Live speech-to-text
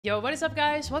Yo, what is up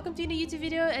guys? Welcome to a new YouTube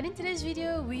video, and in today's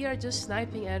video, we are just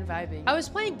sniping and vibing. I was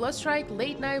playing Bloodstrike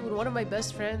late night with one of my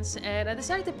best friends, and I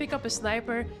decided to pick up a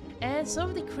sniper, and some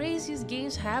of the craziest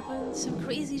games happened, some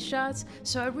crazy shots,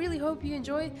 so I really hope you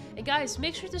enjoy. And guys,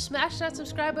 make sure to smash that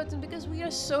subscribe button because we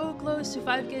are so close to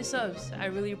 5k subs. I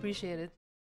really appreciate it.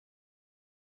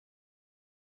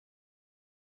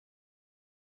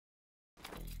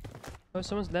 Oh,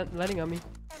 someone's landing on me.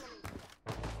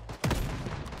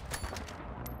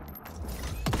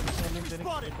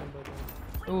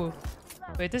 Ooh.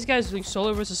 Wait, this guy's doing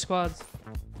solo versus squad.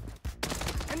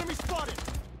 Enemy spotted.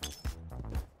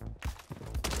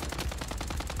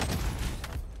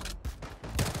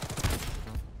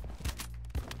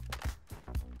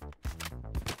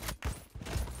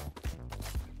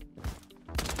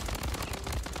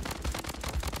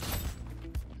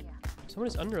 Someone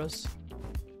is under us.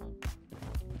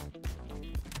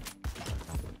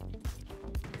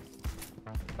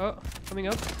 Oh, coming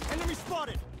up. Enemy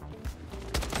spotted.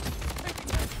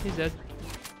 He's dead.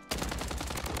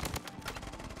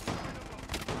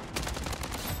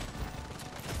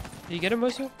 Did you get him,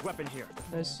 Mosu? Weapon here.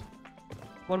 Nice.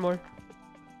 One more.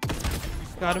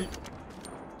 Got him.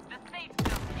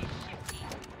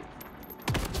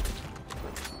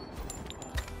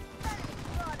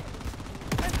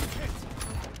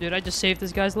 Dude, I just saved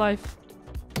this guy's life.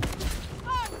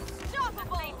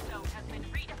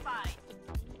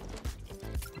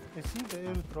 I see the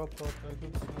airdrop out. I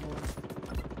don't see one.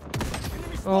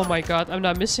 Oh my god, I'm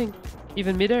not missing.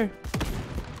 Even midair.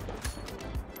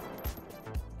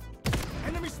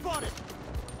 Enemy spotted.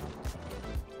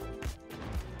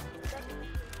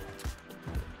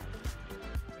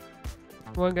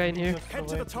 One guy in here. Just Head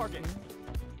to the avoid target. him.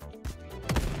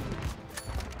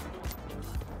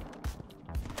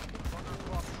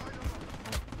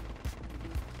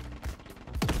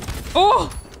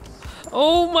 Oh!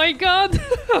 Oh my god!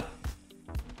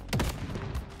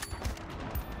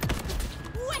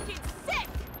 Wicked sick.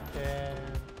 Damn.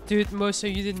 Dude, Mosu,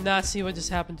 you did not see what just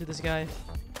happened to this guy.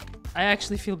 I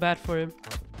actually feel bad for him.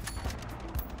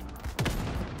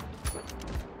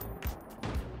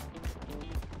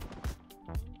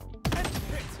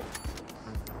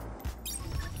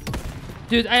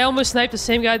 Dude, I almost sniped the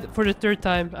same guy for the third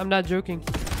time. I'm not joking.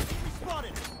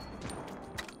 Spotted.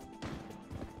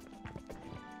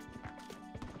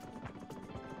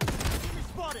 Enemy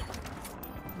spotted.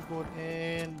 Go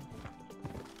in.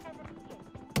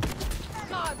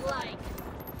 Godlike.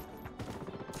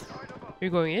 You're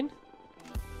going in?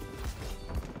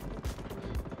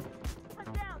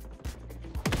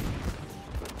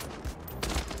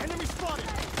 Enemy spotted.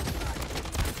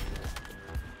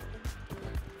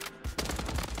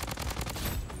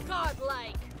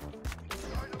 Godlike.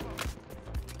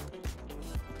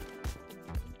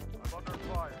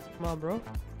 Come on, bro.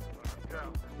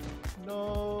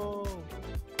 No.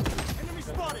 Enemy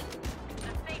spotted.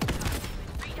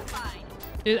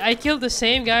 Dude, I killed the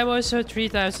same guy Mosu 3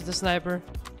 times with the sniper.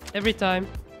 Every time.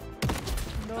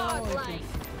 No. I Godlike. think-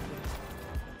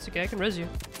 It's okay, I can res you.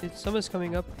 Dude, someone's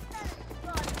coming up.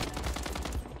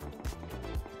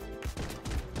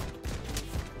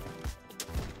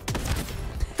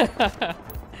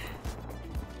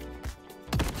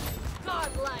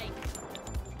 Godlike.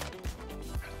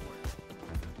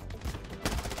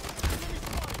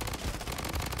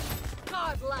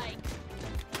 Godlike.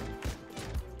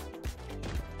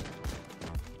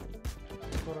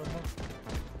 For a month.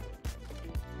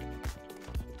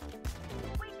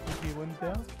 He went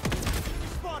down.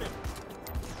 Spotted.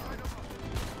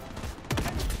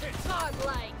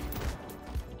 Godlike.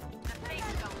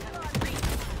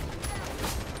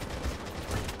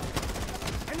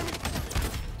 Enemy.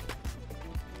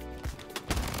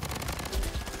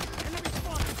 Enemy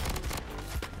spotted.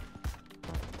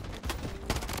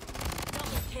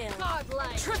 Double kill.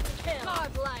 Godlike. Triple kill.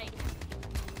 Godlike.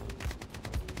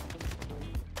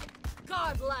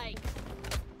 Godlike.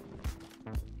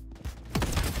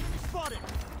 Spotted.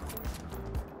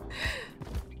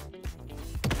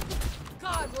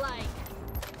 Godlike.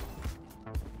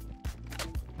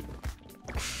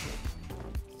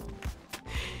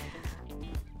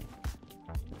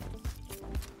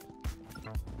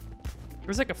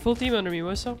 There's like a full team under me,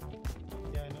 Mosu.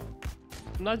 Yeah, I know.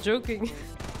 I'm not joking.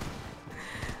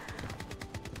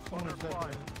 One is that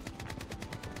way.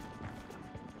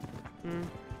 Hmm.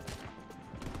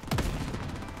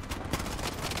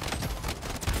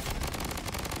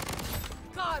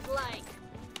 Godlike.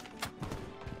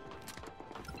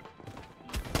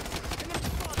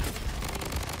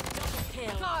 Double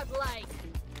kill. Godlike.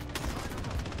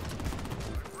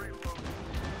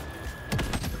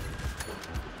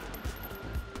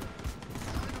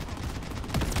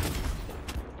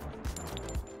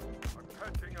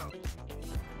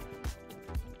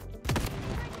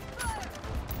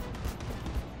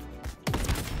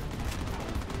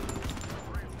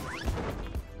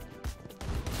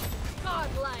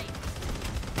 Godlike.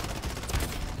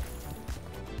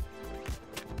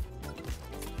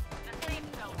 The safe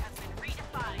zone has been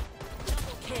redefined.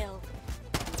 Double kill.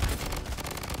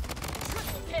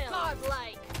 Triple kill.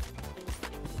 Godlike.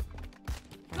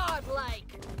 Godlike.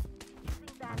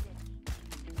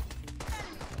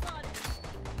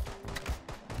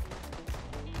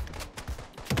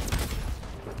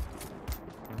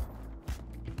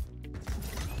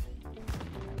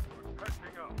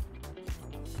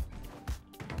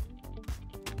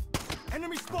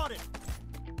 Enemy spotted!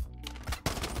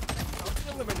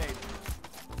 Eliminated.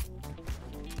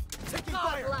 Taking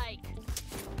fire! Godlike.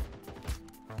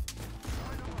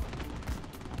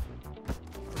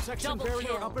 Protection Double barrier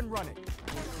kill. up and running.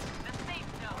 The safe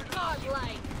zone.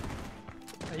 Godlike.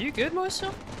 Are you good,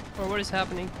 Moso? Or what is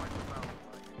happening?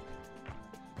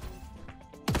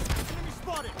 Enemy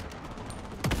spotted!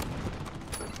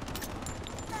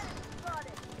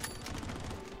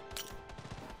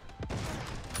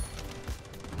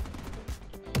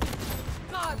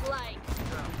 Godlike.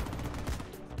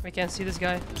 I can't see this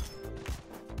guy.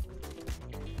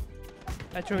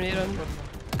 I threw a nade on him.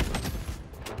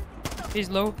 He's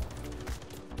low.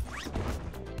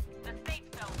 The safe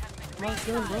zone has been Come on,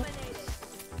 kill him, bro.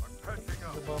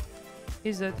 Above.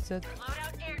 He's dead, he's dead.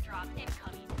 Loadout airdrop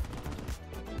incoming.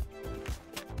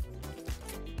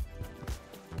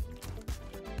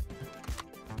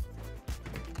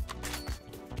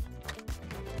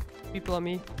 People on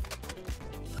me.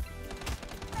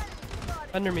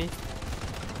 Under me.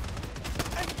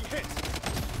 Enemy hit!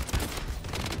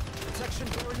 Protection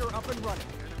barrier up and running.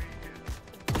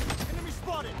 Enemy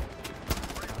spotted!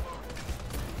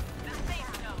 The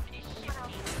safe zone is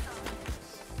shifting.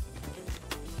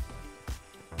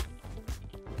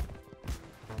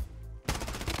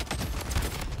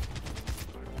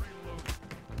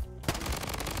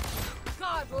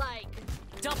 Godlike.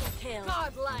 Double kill.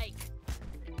 Godlike.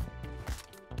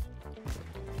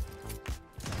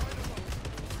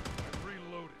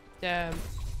 Damn.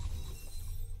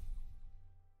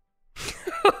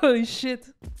 Holy shit.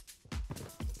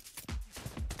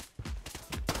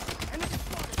 Enemy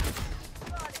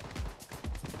spotted!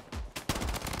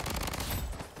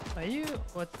 Are you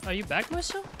what? Are you back,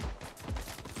 Moso?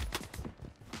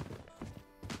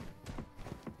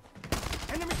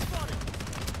 Enemy spotted!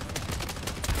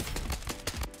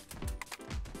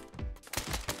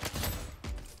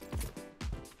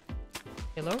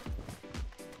 Hello?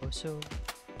 Moso.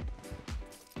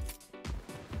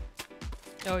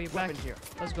 Oh, you're back. Weapon here.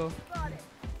 Let's go.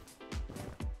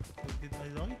 Did I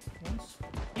die once?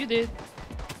 You did.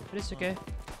 But it's okay.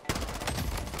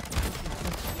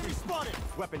 Enemy spotted!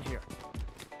 Weapon here.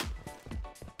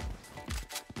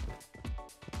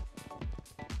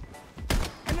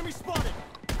 Enemy spotted!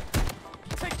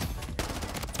 Take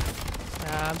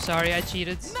I'm sorry, I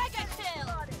cheated. Mega kill.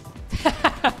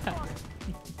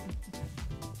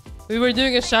 We were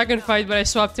doing a shotgun fight, but I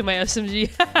swapped to my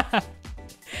SMG.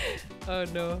 Oh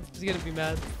no, he's gonna be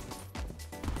mad.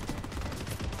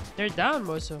 They're down,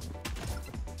 Moso.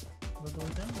 What was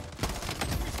that?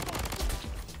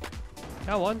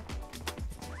 Got one.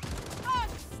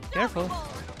 Careful.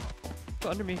 Go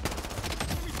under me.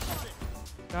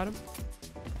 Got him.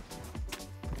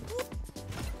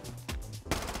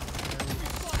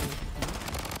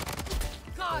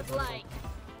 Godlike.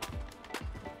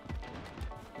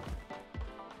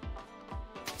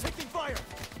 taking fire!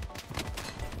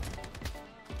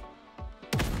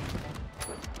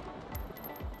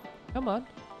 Come on.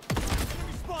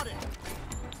 Enemy spotted!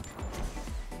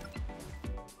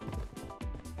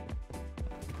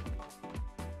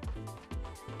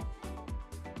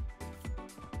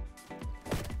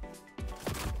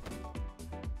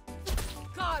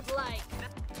 Godlike.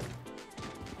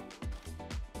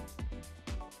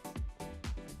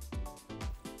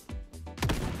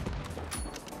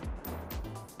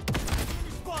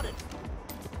 Enemy spotted!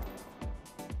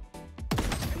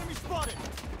 Enemy spotted!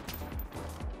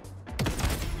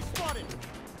 Enemy spotted!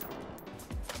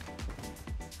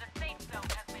 The safe zone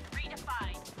has been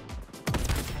redefined.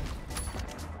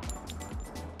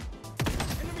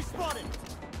 Enemy spotted!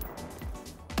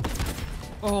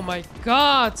 Oh my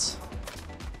god!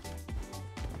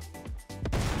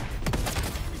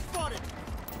 Enemy spotted!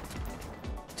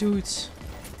 Dudes.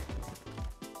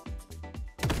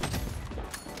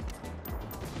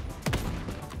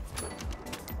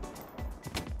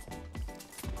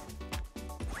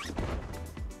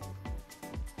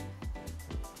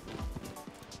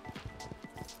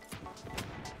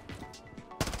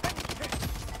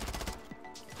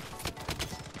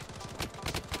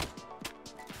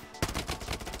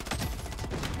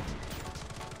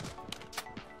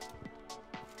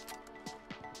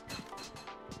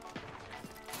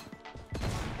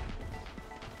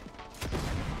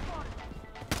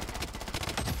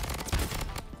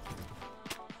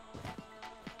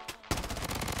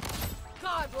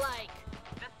 Godlike.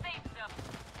 The safe zone.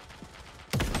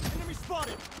 Enemy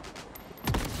spotted.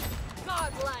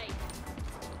 Godlike.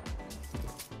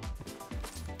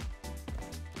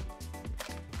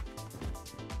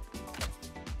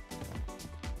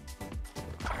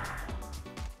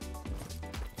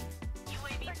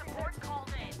 UAV support called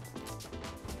in.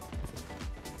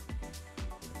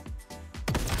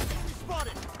 Enemy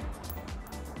spotted.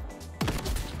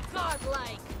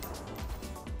 Godlike.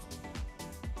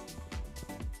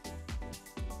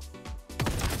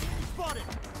 Enemy spotted.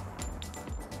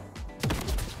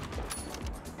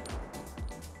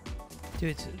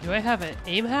 Dude, do I have an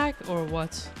aim hack or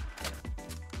what?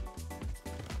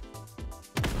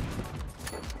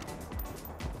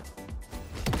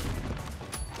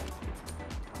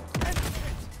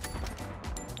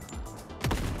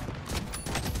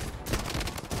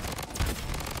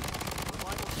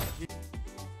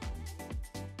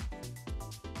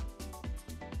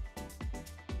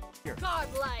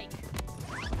 Godlike.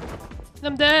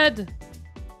 I'm dead!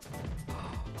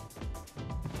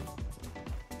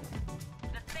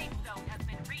 The safe zone has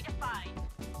been redefined.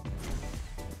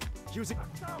 Using.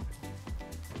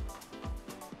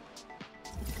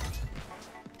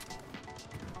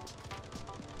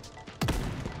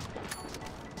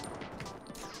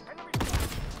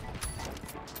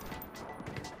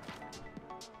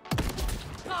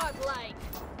 Godlike.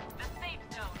 The safe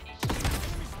zone is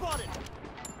Enemy spotted.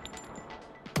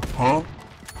 Huh?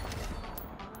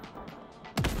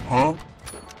 Huh?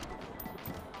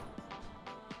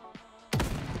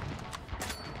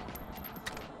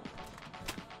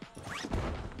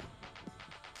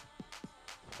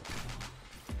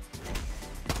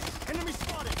 Enemy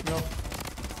spotted. Yo,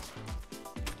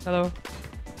 Hello?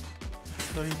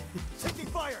 sorry. Taking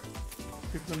fire.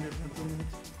 People on different 2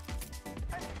 minutes.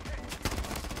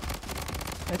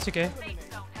 That's okay.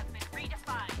 safe zone has been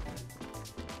redefined.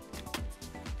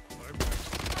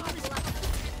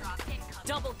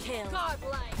 Double kill.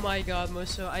 Godlike. My god,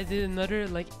 Moso, I did another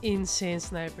like insane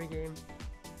sniper game.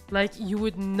 Like you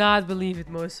would not believe it,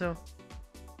 Moso.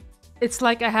 It's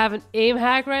like I have an aim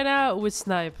hack right now with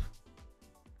snipe.